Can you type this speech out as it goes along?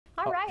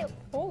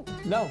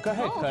No, go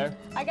ahead, Claire.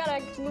 I got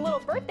a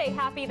little birthday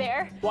happy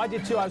there. Well, I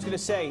did too. I was going to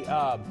say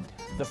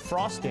the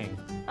frosting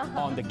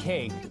on the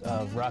cake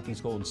of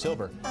Rocky's Gold and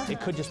Silver, it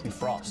could just be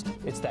frost.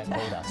 It's that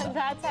cold outside.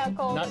 That's how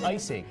cold Not it is.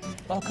 icing.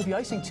 Oh, it could be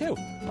icing too.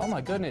 Oh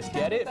my goodness.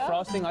 Get it?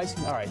 Frosting,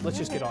 icing. All right, let's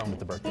just get on with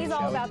the birthday. He's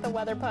all about the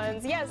weather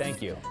puns. Yes.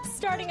 Thank you.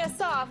 Starting us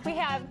off, we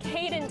have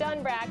Kaden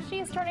Dunbrack. She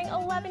is turning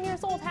 11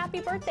 years old. Happy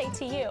birthday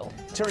to you.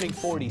 Turning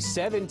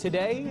 47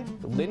 today,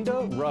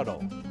 Linda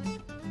Ruddle.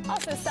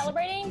 Also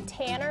celebrating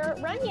Tanner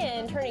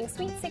Runyon, turning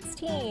sweet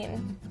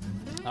 16.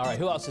 All right,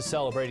 who else is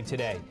celebrating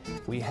today?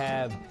 We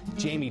have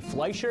Jamie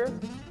Fleischer.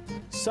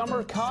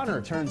 Summer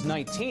Connor turns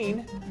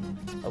 19.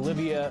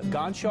 Olivia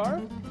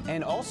Gonchar.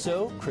 And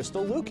also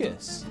Crystal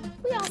Lucas.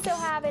 We also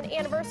have an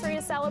anniversary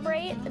to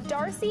celebrate.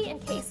 Darcy and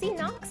Casey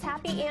Knox,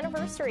 happy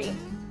anniversary.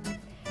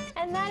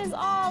 And that is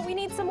all. We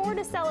need some more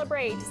to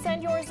celebrate.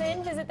 Send yours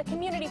in. Visit the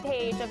community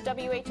page of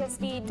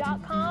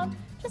WHSV.com.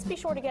 Just be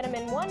sure to get them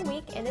in 1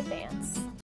 week in advance.